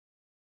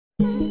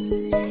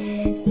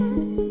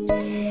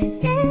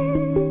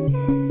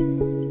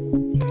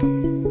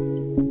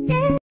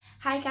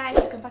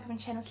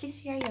channel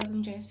Lisa here, your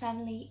enjoys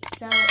family.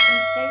 So in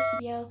today's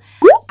video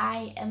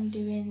I am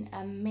doing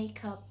a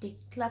makeup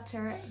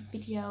declutter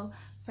video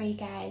for you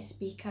guys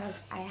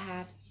because I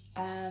have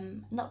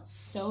not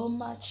so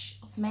much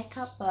of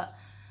makeup, but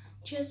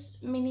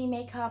just mini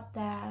makeup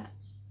that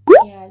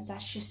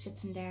that's just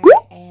sitting there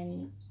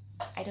and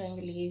I don't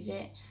really use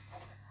it,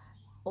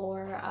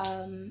 or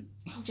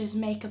just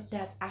makeup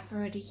that I've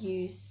already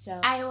used. So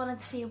I wanted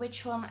to see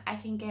which one I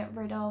can get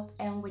rid of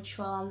and which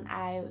one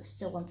I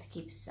still want to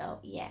keep. So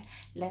yeah,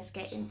 let's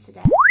get into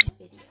that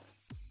video.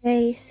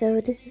 Okay,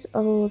 so this is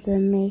all the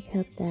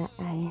makeup that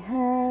I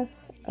have.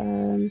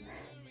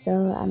 So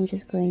I'm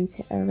just going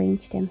to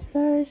arrange them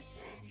first,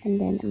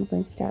 and then I'm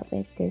going to start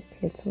with this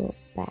little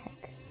bag.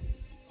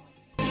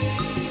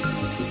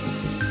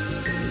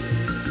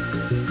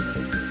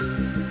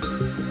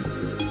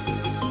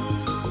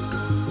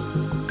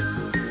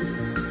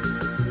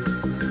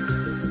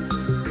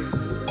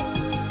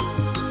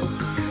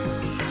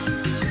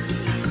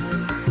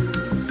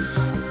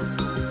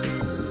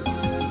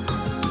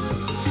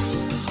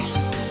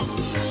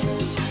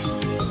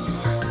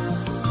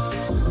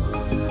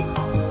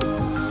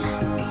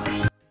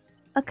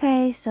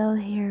 Okay, so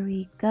here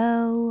we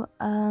go.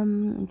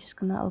 I'm just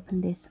gonna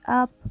open this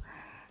up,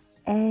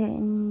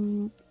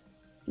 and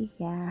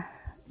yeah,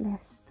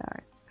 let's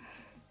start.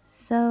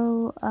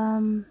 So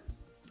I'm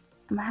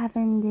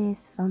having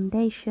this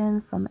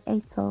foundation from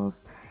eyeshadow.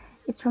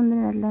 It's from the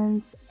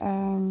Netherlands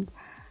and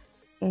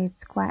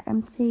it's quite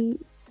empty,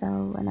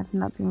 so, and I've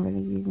not been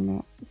really using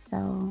it,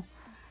 so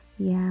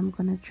yeah, I'm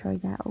gonna throw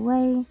that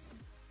away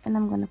and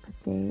I'm gonna put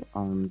it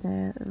on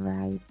the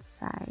right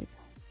side.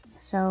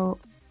 So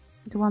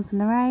the ones on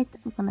the right,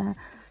 I'm gonna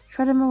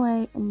throw them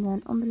away, and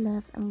then on the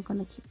left I'm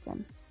gonna keep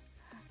them.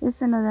 This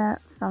is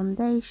another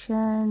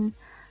foundation.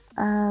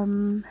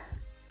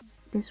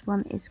 This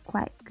one is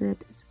quite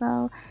good as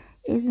well.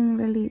 It isn't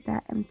really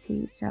that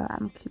empty, so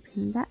I'm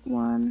keeping that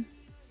one.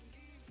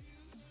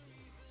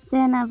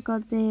 Then I've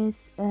got this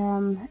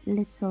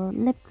little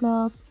lip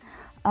gloss.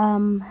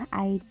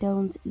 I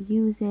don't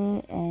use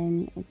it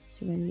and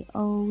it's really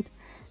old,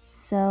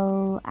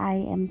 so I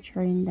am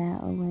throwing that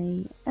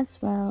away as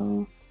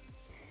well.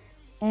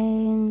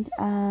 And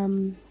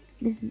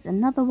this is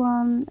another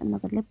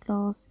lip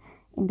gloss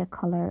in the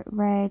color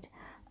red.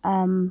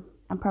 I'm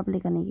probably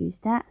gonna use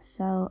that,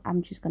 so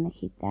I'm just gonna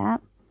keep that.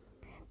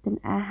 Then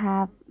I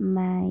have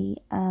my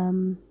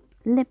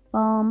lip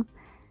balm.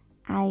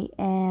 I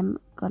am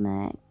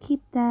gonna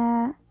keep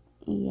that,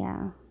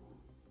 yeah,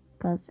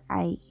 because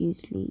I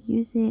usually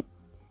use it.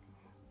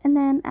 And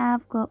then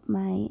I've got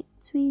my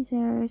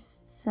tweezers,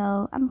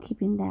 so I'm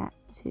keeping that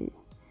too.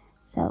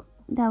 So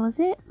that was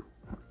it.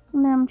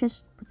 And I'm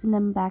just putting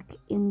them back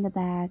in the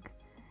bag,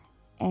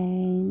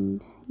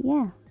 and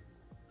yeah.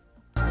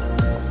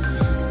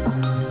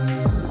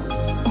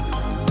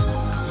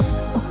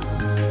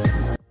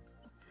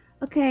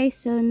 Okay,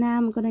 so now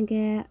I'm gonna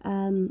get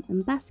a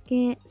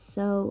basket.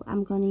 So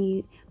I'm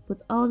gonna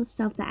put all the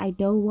stuff that I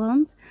don't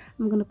want.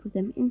 I'm gonna put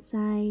them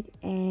inside,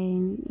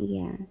 and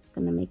yeah, it's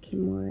gonna make it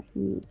more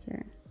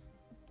neater.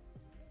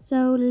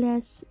 So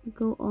let's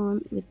go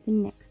on with the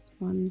next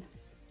one.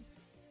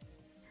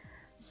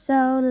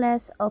 So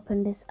let's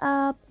open this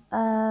up.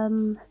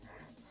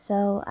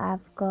 So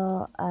I've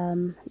got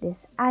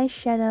this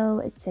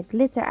eyeshadow. It's a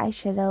glitter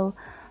eyeshadow.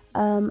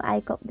 I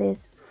got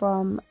this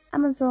from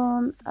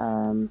Amazon.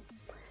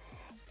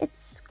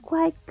 It's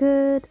quite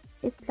good.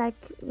 It's like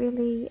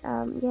really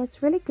yeah,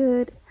 it's really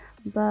good,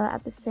 but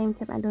at the same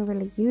time I don't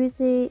really use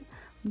it.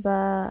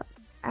 But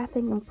I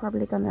think I'm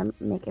probably gonna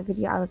make a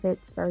video out of it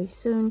very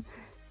soon,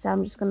 so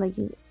I'm just gonna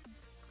use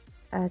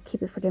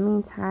keep it for the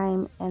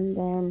meantime, and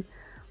then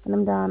when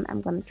I'm done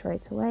I'm gonna throw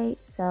it away.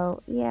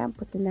 So yeah, I'm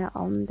putting that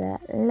on the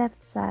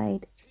left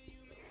side.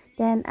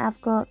 Then I've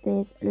got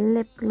this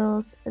lip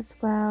gloss as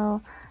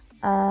well.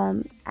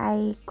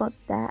 I got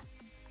that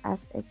as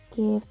a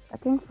gift, I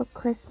think for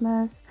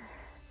Christmas,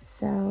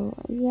 so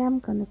yeah, I'm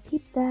gonna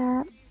keep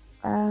that.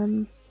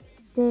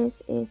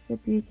 This is the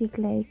Beauty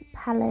Glazed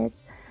palette.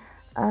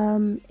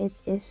 It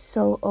is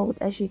so old,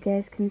 as you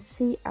guys can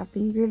see. I've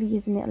been really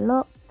using it a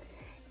lot,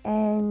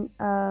 and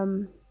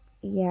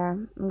yeah,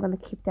 I'm gonna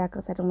keep that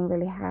because I don't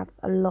really have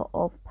a lot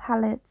of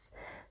palettes,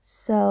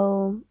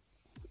 so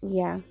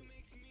yeah,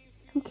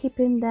 I'm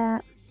keeping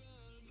that.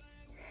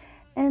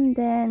 And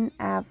then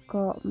I've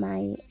got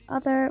my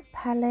other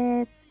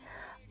palettes.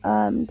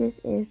 This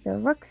is the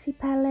Roxy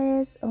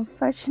palette.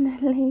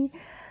 Unfortunately,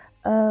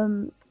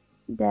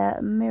 the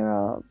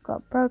mirror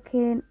got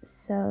broken,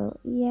 so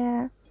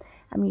yeah,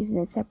 I'm using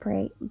it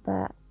separate.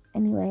 But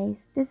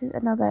anyways, this is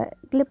another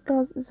lip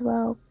gloss as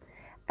well.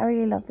 I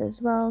really love this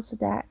as well, so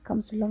that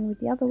comes along with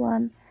the other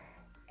one,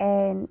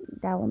 and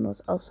that one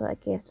was also a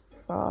gift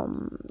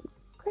from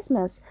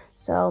Christmas.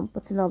 So I'm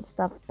putting all the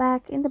stuff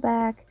back in the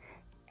bag,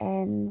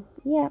 and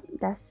yeah,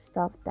 that's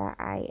stuff that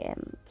I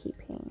am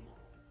keeping.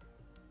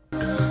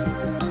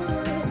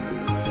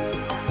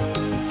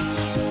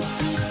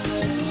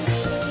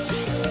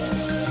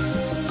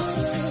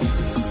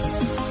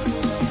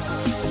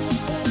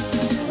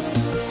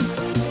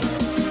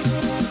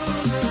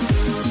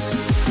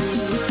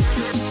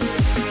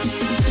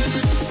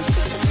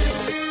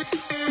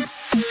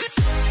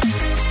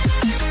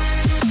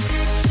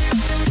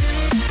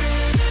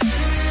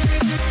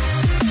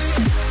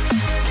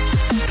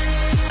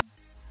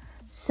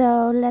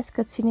 let's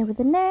continue with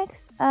the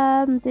next.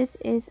 This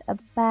is a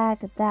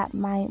bag that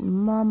my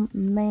mom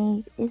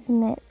made.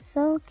 Isn't it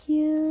so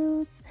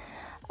cute?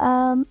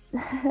 Um,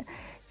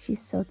 she's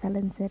so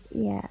talented.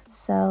 Yeah.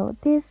 So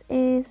this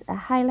is a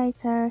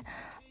highlighter.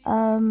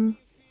 Um,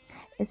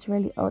 it's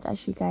really old,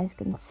 as you guys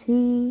can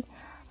see.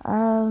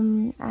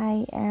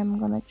 I am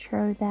gonna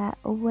throw that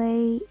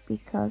away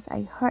because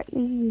I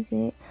hardly use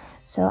it,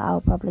 so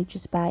I'll probably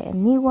just buy a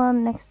new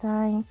one next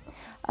time.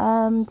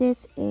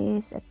 This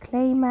is a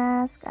clay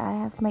mask. I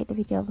have made a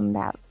video on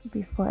that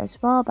before as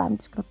well, but I'm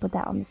just gonna put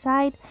that on the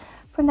side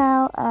for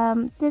now.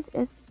 This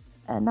is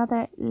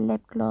another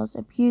lip gloss,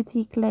 a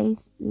beauty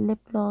glazed lip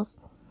gloss.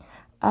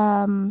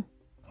 um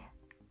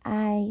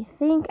I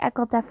think I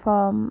got that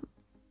from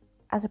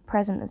as a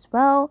present as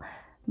well,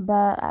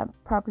 but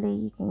probably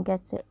you can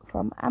get it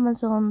from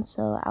Amazon,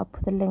 so I'll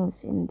put the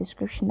links in the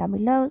description down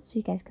below so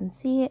you guys can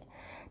see it.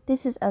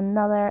 This is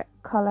another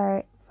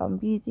color from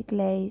Beauty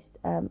Glazed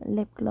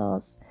lip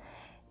gloss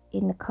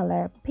in the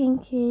color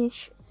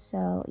pinkish,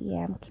 so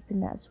yeah, I'm keeping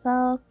that as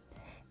well.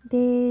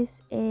 This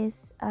is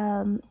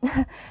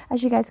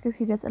as you guys can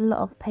see, there's a lot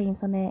of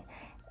paint on it,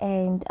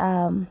 and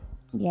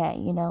yeah,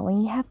 you know,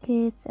 when you have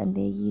kids and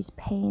they use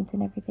paint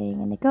and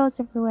everything and it goes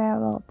everywhere,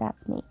 well,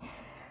 that's me.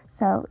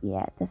 So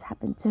yeah, this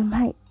happened to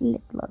my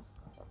lip gloss.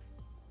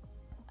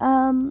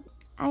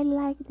 I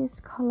like this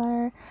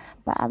color,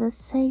 but at the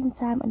same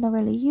time I don't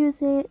really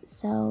use it,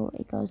 so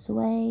it goes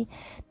away.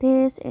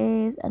 This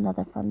is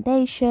another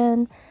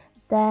foundation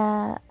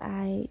that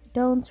I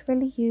don't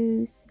really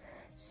use,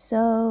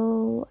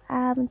 so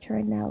I'm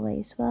throwing that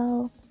away as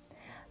well.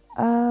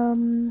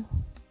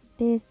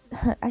 This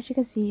as you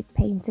can see,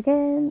 paint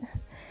again.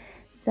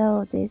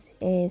 So this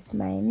is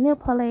my nail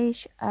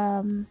polish.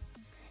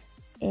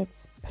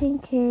 It's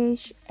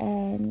pinkish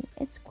and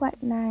it's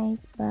quite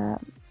nice, but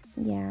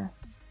yeah,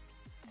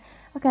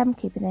 okay, I'm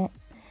keeping it.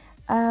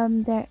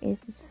 There is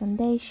this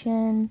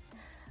foundation.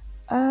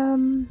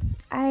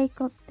 I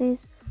got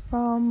this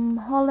from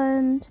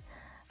Holland.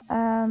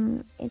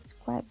 It's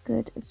quite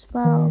good as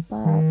well,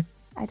 but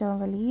I don't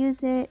really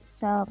use it,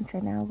 so I'm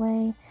throwing it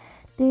away.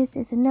 This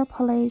is a nail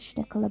polish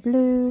in the color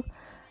blue.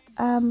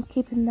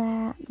 Keeping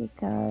that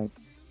because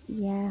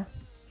yeah,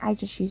 I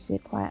just use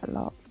it quite a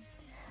lot.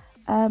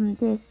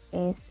 This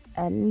is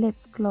a lip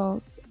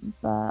gloss,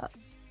 but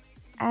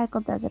I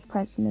got that as a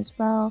present as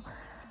well.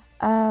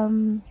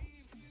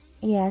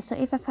 Yeah, so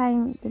if I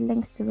find the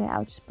links to it,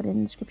 I'll just put it in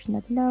the description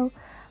down below.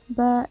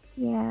 But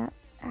yeah,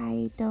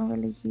 I don't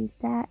really use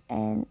that,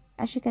 and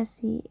as you can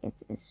see, it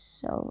is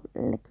so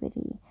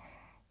liquidy,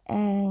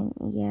 and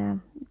yeah,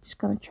 I'm just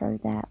gonna throw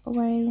that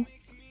away.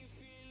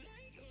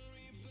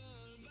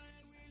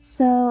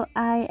 So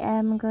I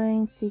am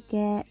going to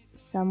get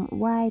some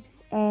wipes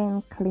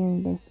and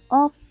clean this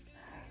off.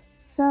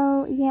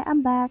 So yeah,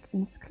 I'm back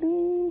and it's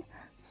clean.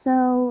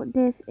 So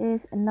this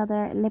is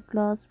another lip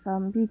gloss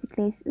from Beauty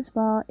Glazed as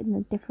well, in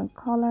a different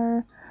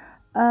color.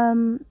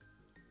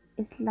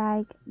 It's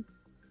like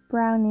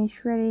brownish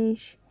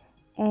reddish,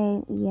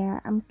 and yeah,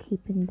 I'm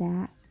keeping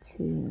that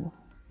too.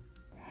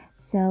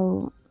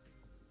 So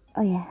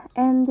oh yeah,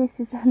 and this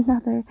is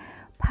another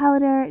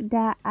powder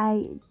that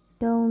I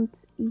don't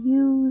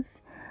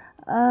use.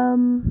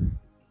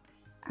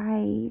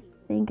 I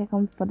think I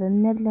come for the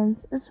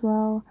Netherlands as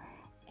well,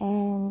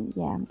 and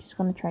yeah, I'm just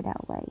gonna try that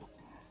away.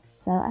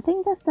 So I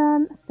think that's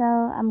done, so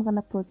I'm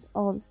gonna put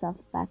all the stuff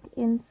back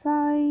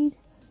inside,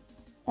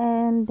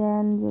 and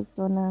then we're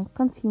gonna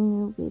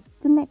continue with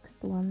the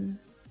next one.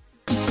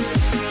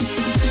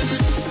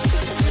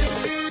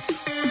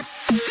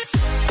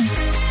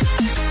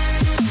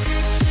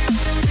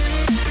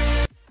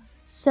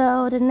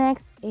 So the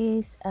next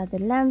is the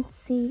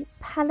Lancey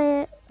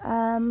palette,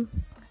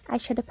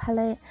 eyeshadow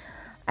palette.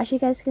 As you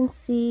guys can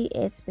see,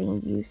 it's been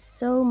used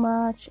so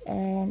much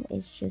and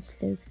it just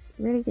looks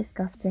really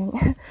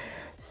disgusting.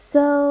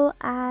 So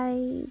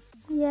I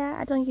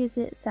don't use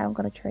it, so I'm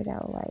gonna throw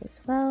that away as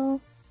well.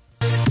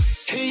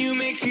 Hey, you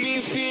make me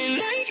feel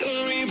like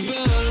a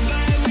rebel,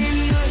 but I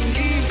will not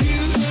give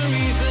you a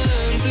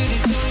reason to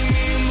destroy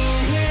me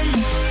more and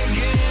more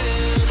again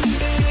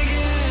and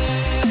again.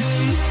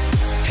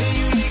 Hey,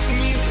 you make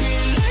me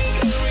feel like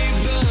a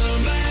rebel,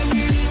 but I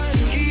will not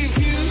give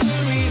you a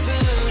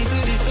reason to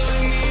destroy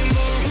me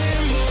more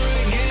and more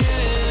again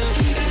and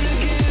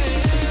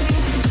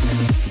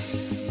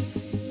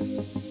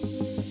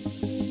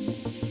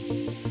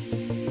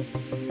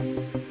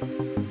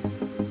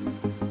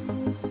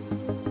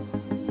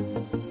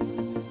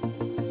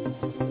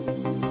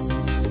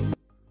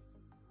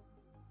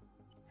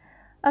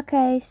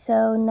Okay,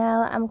 so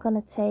now I'm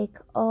gonna take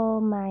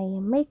all my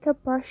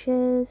makeup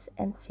brushes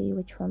and see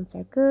which ones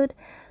are good.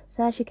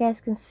 So as you guys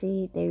can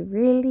see, they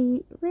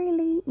really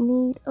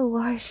need a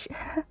wash.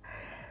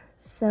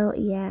 So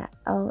yeah,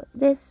 oh,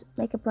 this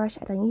makeup brush,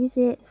 I don't use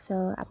it,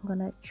 so I'm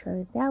gonna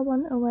throw that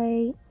one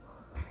away.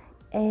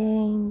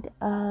 And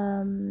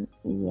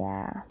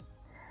yeah,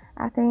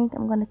 I think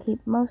I'm gonna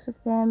keep most of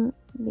them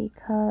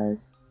because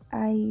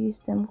I use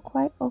them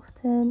quite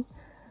often.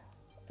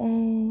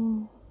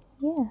 And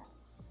yeah,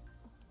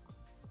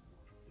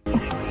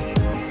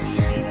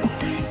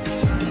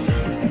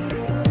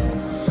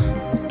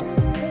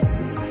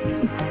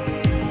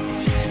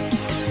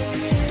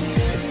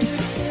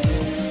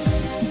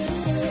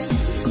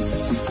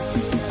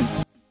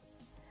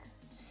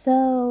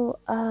 So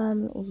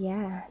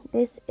yeah,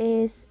 this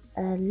is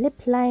a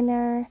lip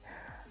liner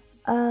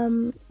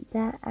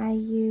that I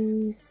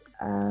use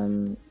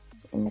in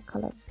the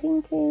color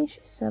pinkish,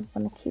 so I'm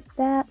gonna keep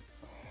that.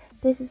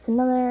 This is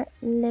another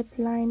lip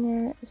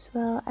liner as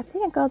well. I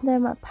think I got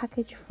them a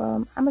package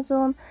from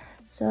Amazon,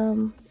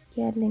 so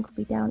yeah, the link will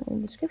be down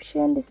in the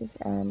description. This is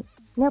a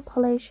nail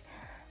polish.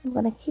 I'm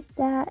gonna keep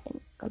that in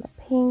color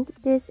pink.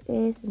 This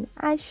is an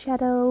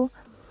eyeshadow.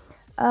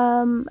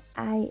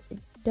 I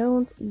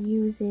don't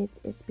use it,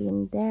 it's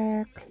been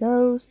there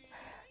closed,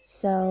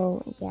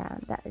 so yeah,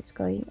 that is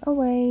going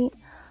away.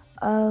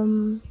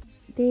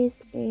 This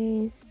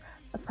is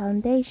a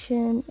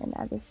foundation, and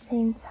at the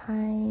same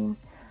time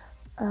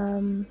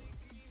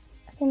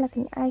I think like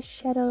an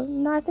eyeshadow.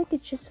 No, I think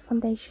it's just a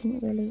foundation,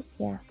 really.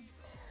 Yeah,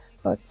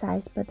 both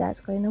sides, but that's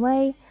going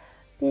away.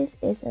 This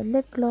is a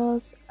lip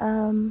gloss.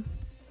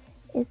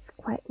 It's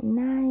quite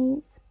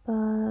nice,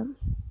 but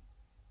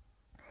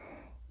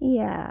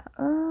yeah,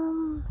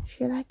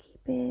 should I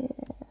keep it?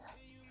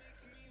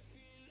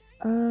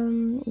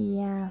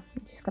 Yeah,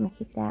 I'm just gonna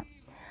keep that.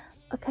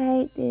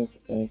 Okay, this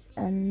is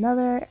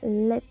another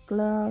lip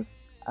gloss,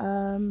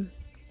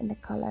 in the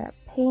color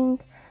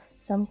pink,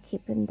 so I'm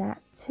keeping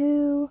that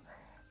too.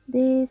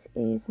 This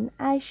is an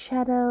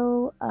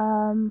eyeshadow,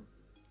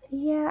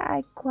 yeah,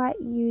 I quite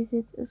use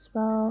it as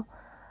well,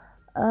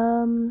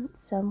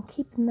 so I'm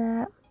keeping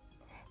that.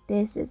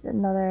 This is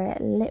another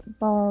lip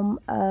balm,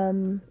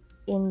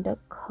 in the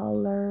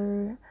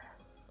color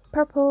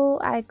purple.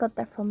 I got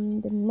that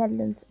from the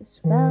Netherlands as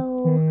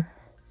well,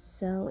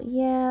 so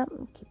yeah,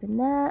 I'm keeping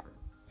that.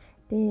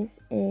 This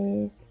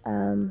is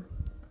an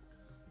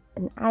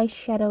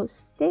eyeshadow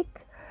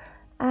stick.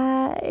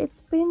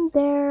 It's been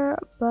there,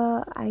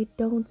 but I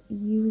don't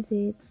use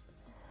it,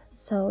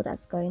 so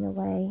that's going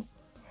away.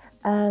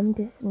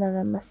 This is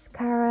another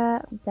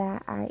mascara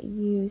that I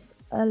use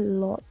a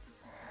lot.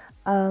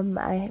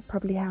 I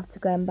probably have to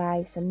go and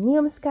buy some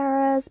new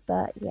mascaras,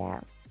 but yeah,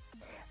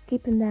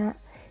 keeping that.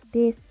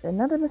 This is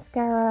another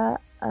mascara.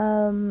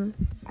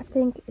 I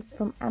think it's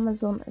from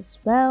Amazon as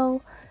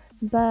well,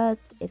 but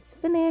it's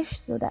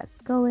finished, so that's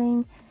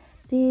going.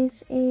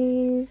 This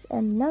is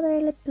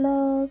another lip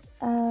gloss.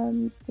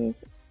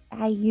 This,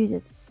 I use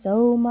it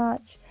so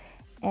much,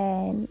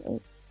 and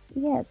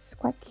it's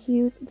quite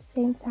cute at the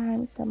same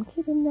time, so I'm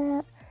keeping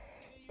that.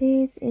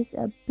 This is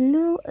a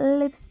blue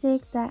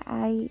lipstick that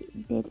I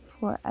did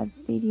for a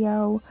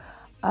video.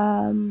 Yeah,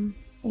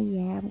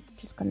 I'm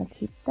just gonna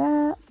keep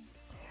that.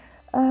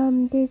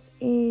 This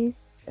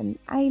is an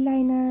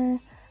eyeliner,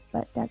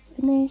 but that's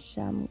finished,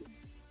 so I'm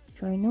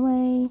throwing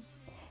away.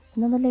 It's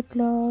another lip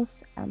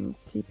gloss, I'm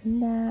keeping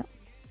that.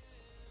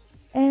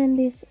 And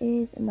this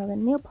is another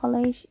nail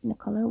polish in the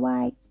color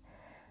white,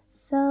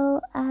 so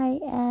I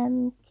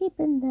am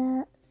keeping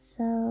that.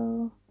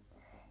 So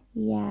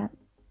yeah,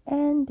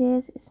 and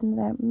this is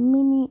another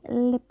mini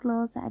lip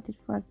gloss that I did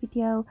for a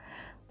video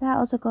that I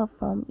also got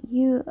from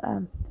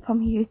from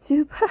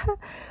YouTube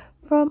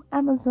from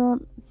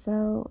Amazon,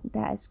 so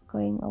that is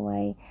going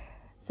away.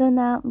 So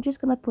now I'm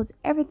just gonna put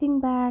everything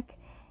back,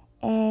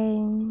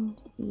 and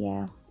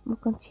yeah, we'll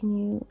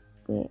continue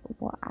with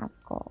what I've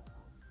got.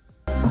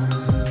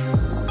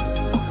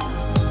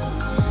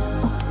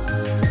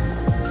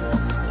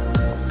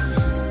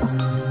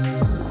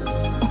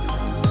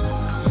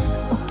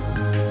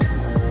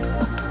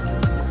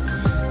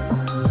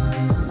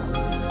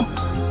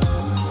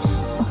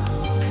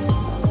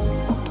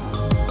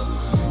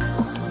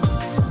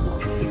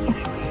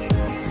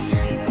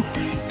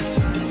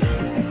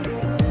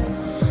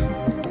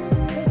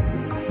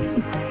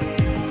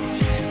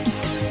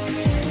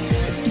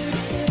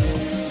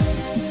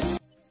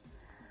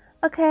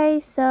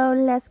 Okay, so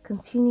let's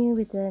continue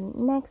with the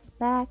next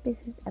bag.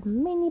 This is a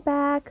mini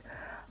bag.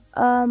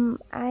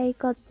 I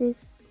got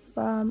this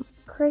from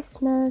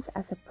Christmas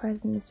as a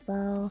present as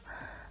well.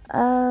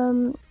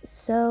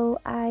 So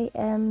I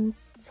am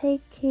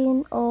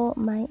taking all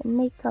my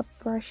makeup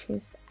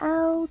brushes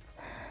out.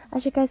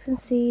 As you guys can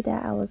see,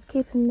 that I was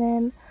keeping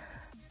them.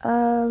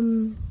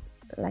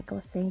 Like I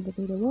was saying, the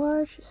video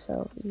wash.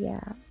 So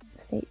yeah,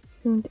 stay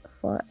tuned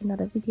for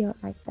another video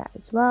like that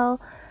as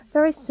well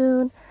very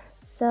soon.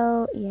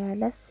 So yeah,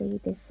 let's see.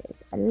 This is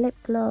a lip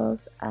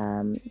gloss.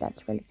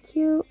 That's really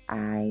cute.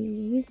 I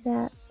use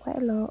that quite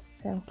a lot,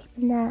 so I'm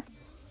keeping that.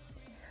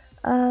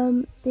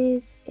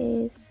 This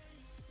is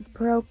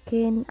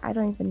broken. I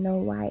don't even know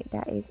why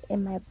that is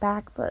in my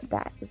bag, but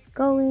that is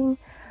going.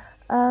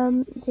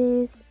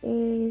 This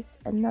is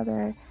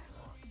another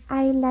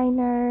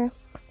eyeliner,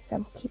 so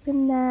I'm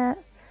keeping that.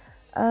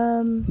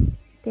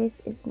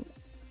 This is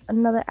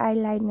another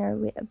eyeliner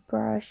with a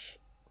brush,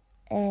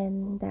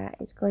 and that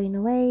is going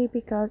away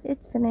because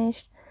it's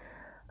finished.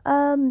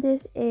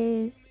 This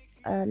is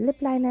a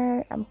lip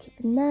liner, I'm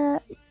keeping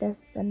that. This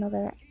is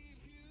another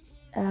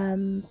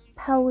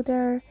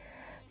powder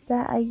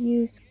that I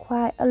use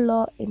quite a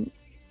lot in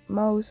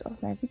most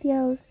of my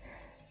videos,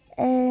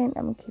 and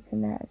I'm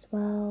keeping that as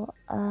well.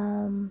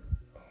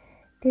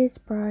 This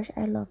brush,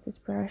 I love this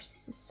brush.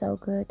 This is so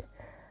good.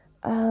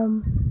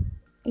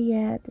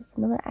 Yeah, there's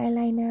another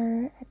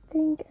eyeliner. I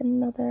think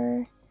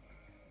another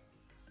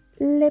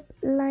lip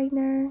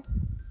liner.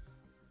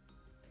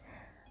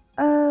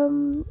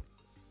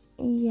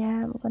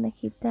 Yeah, I'm gonna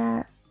keep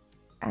that.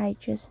 I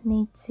just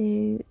need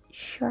to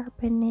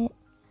sharpen it.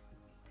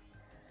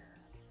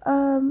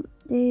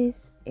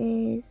 This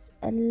is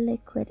a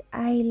liquid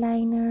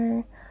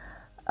eyeliner,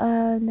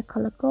 the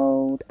color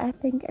gold. I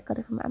think I got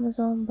it from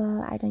Amazon,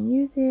 but I don't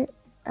use it.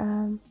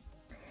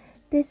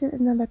 This is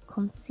another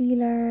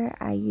concealer.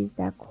 I use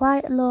that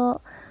quite a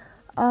lot.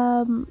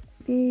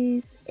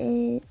 This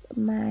is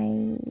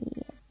my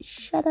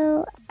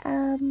shadow,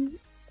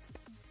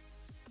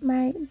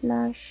 my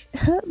blush.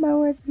 My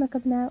words not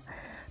coming out,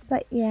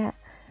 but yeah,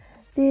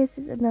 this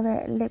is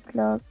another lip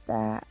gloss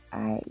that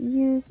I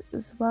use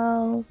as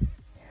well.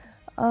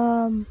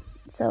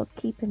 So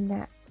keeping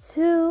that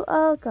too.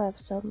 Oh god, I have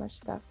so much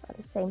stuff at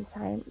the same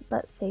time,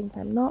 but same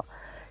time not.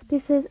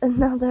 This is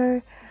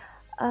another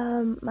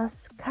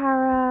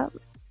mascara.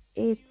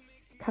 It's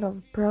kind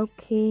of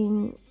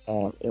broken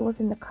and it was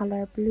in the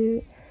color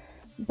blue,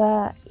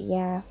 but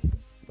yeah,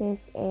 this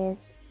is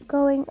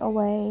going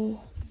away.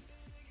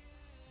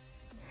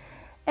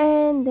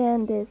 And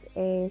then this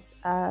is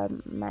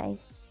my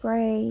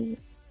spray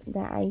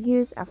that I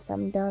use after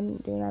I'm done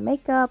doing my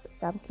makeup,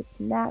 so I'm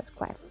keeping that. It's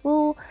quite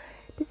full.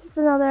 This is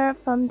another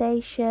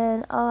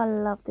foundation. Oh, I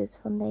love this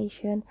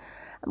foundation.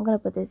 I'm gonna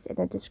put this in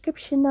the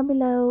description down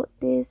below.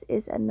 This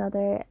is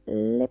another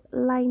lip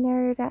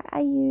liner that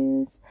I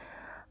use.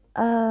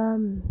 A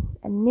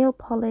nail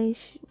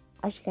polish.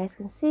 As you guys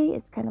can see,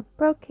 it's kind of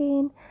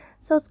broken,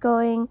 so it's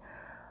going.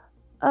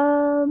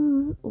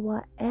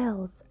 What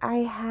else?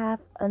 I have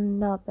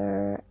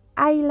another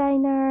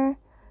eyeliner,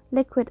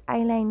 liquid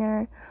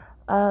eyeliner.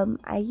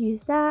 I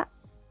use that,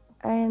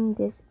 and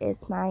this is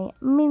my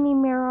mini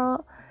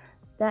mirror.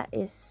 That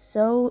is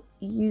so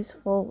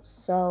useful,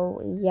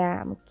 so yeah,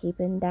 I'm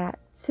keeping that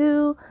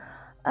too.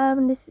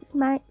 This is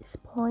my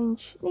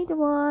sponge, need to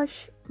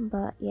wash,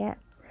 but yeah,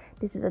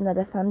 this is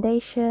another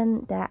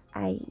foundation that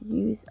I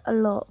use a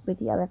lot with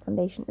the other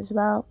foundation as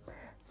well,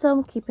 so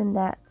I'm keeping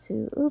that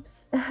too. Oops.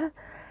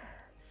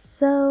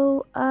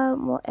 So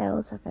what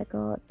else have I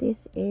got? This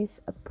is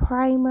a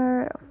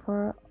primer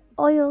for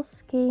oily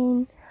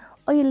skin,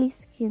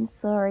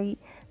 sorry.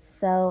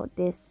 So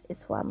this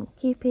is what I'm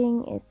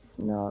keeping. It's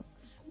not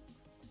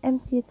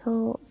empty at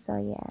all. So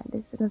yeah,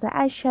 this is another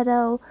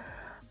eyeshadow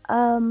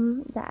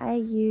that I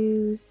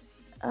use.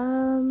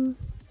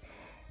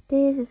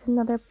 This is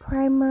another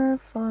primer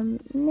from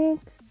NYX,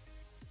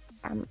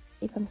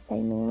 if I'm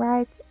saying it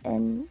right,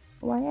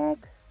 NYX.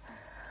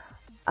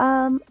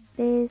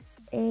 This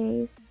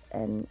is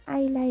an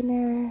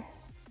eyeliner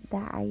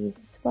that I use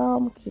as well.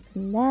 I'm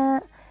keeping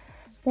that.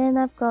 Then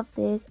I've got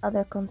this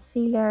other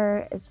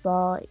concealer as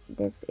well.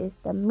 This is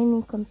the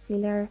mini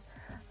concealer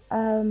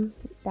that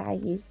I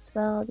use as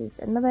well. This is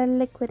another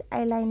liquid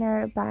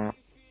eyeliner, but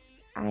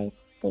I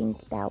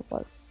think that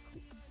was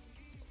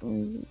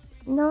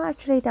no,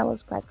 actually that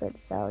was quite good.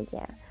 So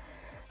yeah,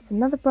 it's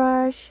another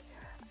brush,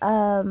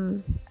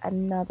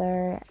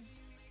 another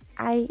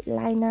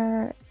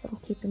eyeliner, so I'm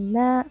keeping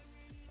that.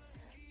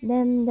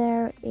 Then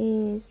there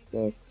is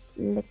this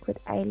liquid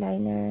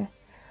eyeliner.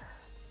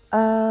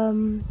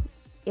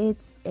 It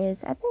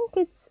is, I think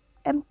it's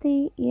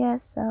empty, yeah,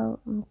 so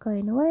I'm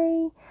going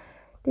away.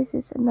 This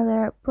is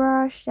another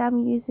brush that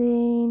I'm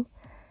using,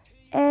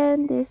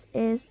 and this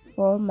is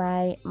for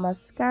my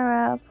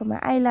mascara for my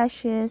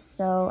eyelashes,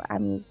 so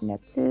I'm using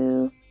that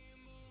too.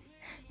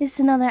 This is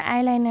another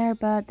eyeliner,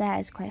 but that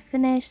is quite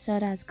finished, so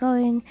that's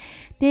going.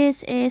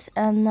 This is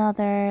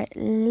another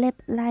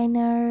lip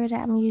liner that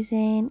I'm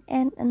using,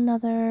 and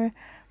another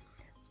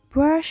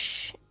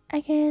brush, I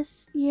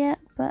guess, yeah,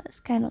 but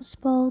it's kind of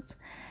spoiled.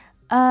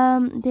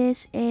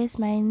 This is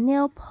my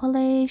nail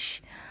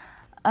polish.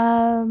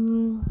 Yeah,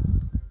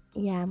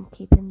 I'm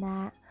keeping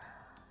that.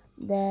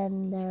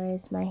 Then there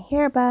is my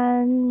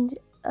hairband,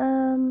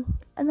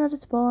 another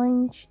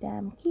sponge that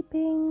I'm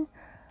keeping.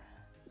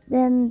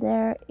 Then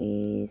there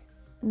is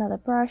another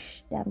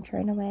brush that I'm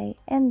throwing away,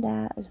 and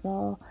that as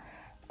well.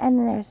 And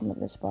then there's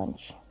another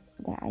sponge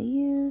that I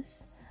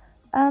use.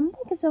 I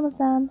think it's almost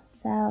done.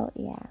 So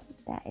yeah,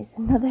 that is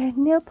another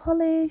nail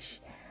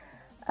polish.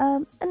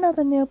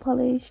 Another nail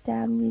polish that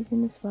I'm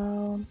using as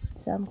well.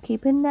 So I'm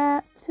keeping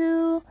that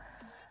too.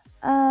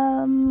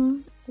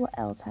 What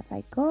else have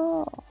I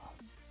got?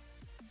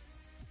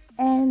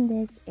 And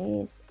this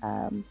is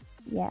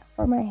yeah,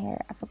 for my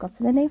hair. I forgot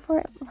the name for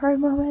it for a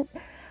moment.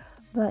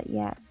 But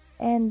yeah,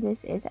 and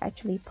this is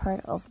actually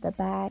part of the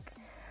bag,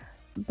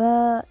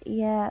 but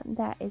yeah,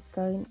 that is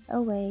going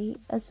away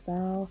as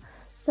well.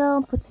 So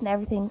I'm putting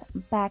everything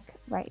back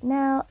right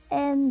now,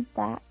 and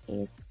that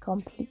is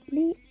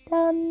completely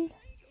done.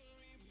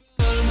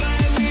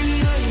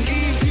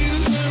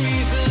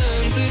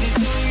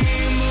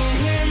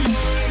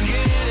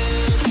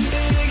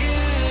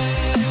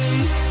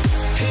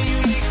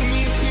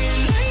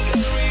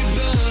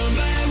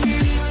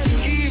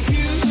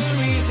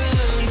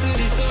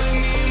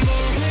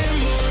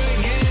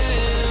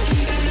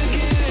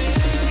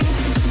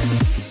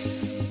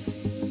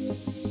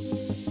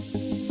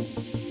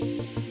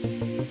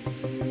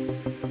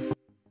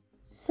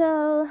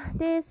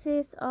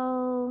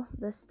 all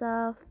the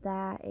stuff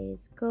that is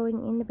going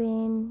in the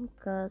bin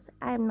because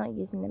I'm not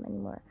using them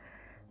anymore.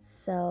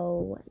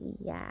 So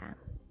yeah,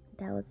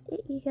 that was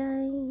it, you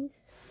guys.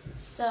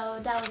 So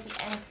that was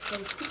the end of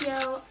today's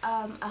video.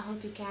 I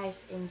hope you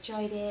guys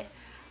enjoyed it.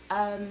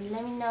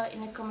 Let me know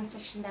in the comment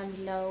section down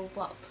below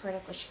what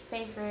product was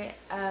your favorite.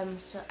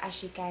 So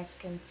as you guys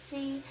can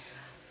see,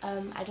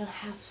 I don't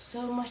have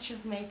so much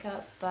of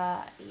makeup,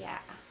 but yeah,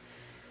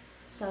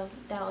 so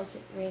that was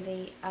it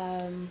really.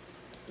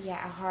 Yeah,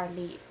 I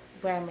hardly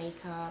wear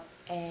makeup,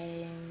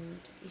 and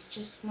it's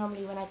just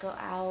normally when I go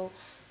out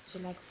to,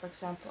 like, for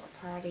example,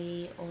 a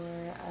party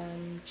or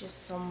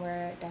just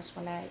somewhere, that's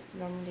when I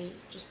normally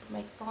just put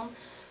makeup on,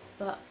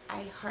 but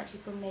I hardly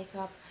put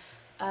makeup.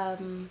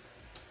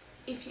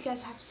 If you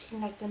guys have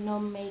seen like the no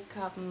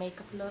makeup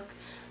look,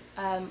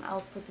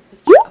 I'll put the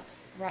picture up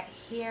right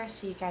here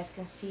so you guys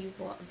can see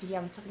what video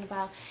I'm talking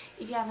about.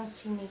 If you haven't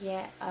seen it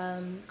yet,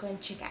 go and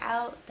check it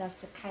out.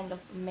 That's the kind of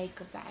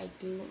makeup that I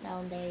do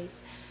nowadays.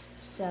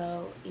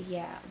 So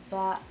yeah,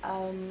 but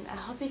I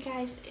hope you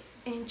guys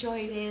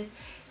enjoy this,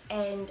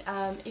 and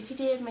if you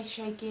did, make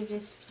sure you give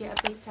this video a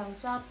big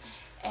thumbs up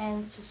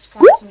and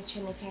subscribe to my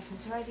channel if you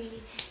haven't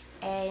already,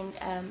 and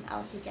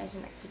I'll see you guys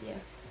in the next video.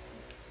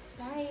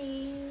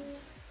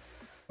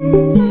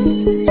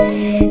 Bye.